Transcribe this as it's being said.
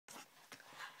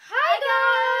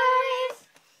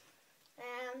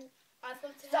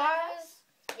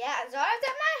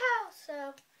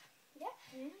So yeah.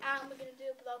 And we're going to do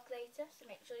a vlog later, so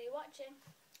make sure you're watching.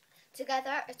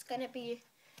 Together, it's going to be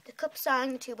the cup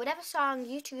song to whatever song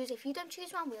you choose. If you don't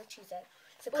choose one, we'll choose it.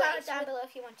 So comment down below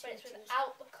if you want to choose. But it's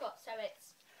without the cut, so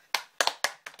it's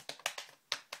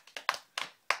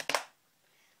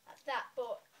like that.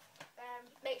 But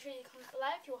make sure you comment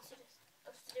below if you want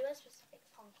us to do a specific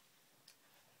song.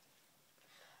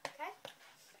 Okay.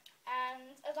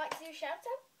 And I'd like to do a shout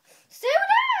out. So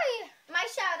would I! My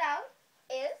shout out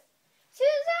is to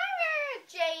Xsara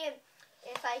Jane.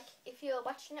 It's like, if you're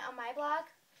watching it on my blog,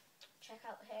 check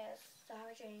out her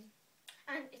Xsara Jane.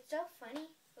 And it's so funny.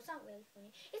 Well, it's not really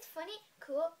funny. It's funny,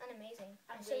 cool, and amazing.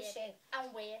 And so weird. she. And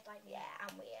weird, like yeah,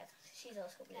 and weird. She's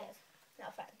also weird.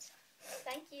 No offense.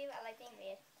 Thank you. I like being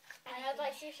weird. And I'd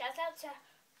like to shout out to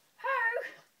her.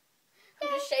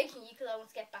 I'm just shaking you because I want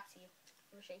to get back to you.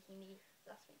 I was shaking you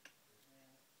last week.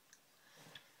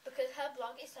 Because her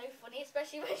blog is so funny,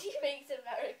 especially when she speaks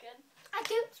American. I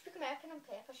don't speak American on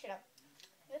paper, should I?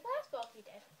 The first blog you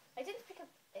did. I didn't speak on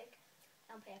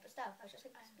paper stuff. I was just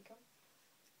like, speak on.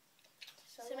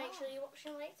 So make sure you watch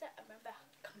them later. And remember,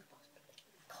 comment.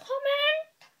 Comment!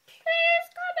 Please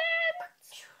comment!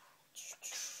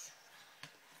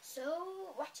 So,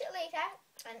 watch it later.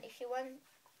 And if you want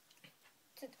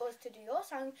us to do your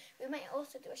song, we might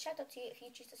also do a shout out to you if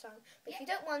you choose the song. But if you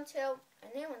don't want to,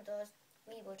 and no one does,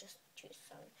 we will just choose a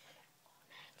song.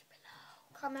 Comment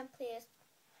below. Comment, please.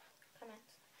 Comment.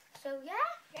 So,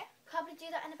 yeah. Probably do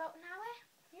that in about an hour.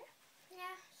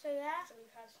 Yeah. So, yeah. So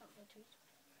we've had something to eat.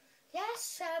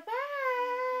 Yes, so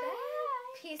bye.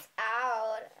 Bye. Peace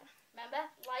out. Remember,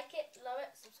 like it, love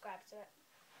it, subscribe to it.